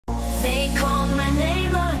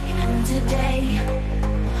today,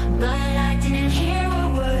 but I didn't hear a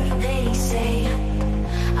word they say.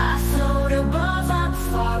 I float above, I'm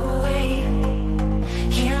far away.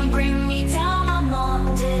 Can't bring me down, I'm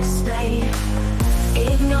on display.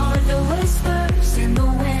 Ignore the whispers in the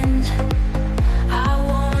wind. I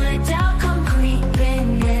won't let doubt come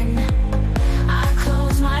creeping in. I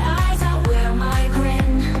close my eyes, I wear my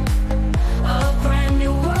grin. A brand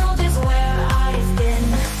new world is where I've been.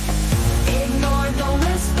 Ignore the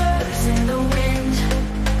whispers in the wind.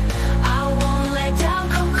 I won't let doubt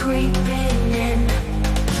come creeping in.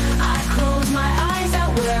 I close my eyes, I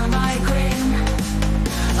wear my grin.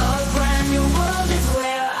 A brand new world is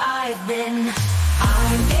where I've been.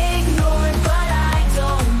 I'm ignored, but I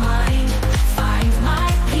don't mind. Find my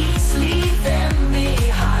peace, leave them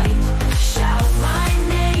behind. Shout my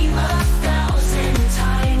name 1,000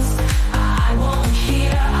 times. I won't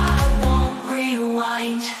hear, I won't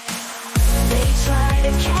rewind. They try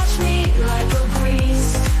to catch me like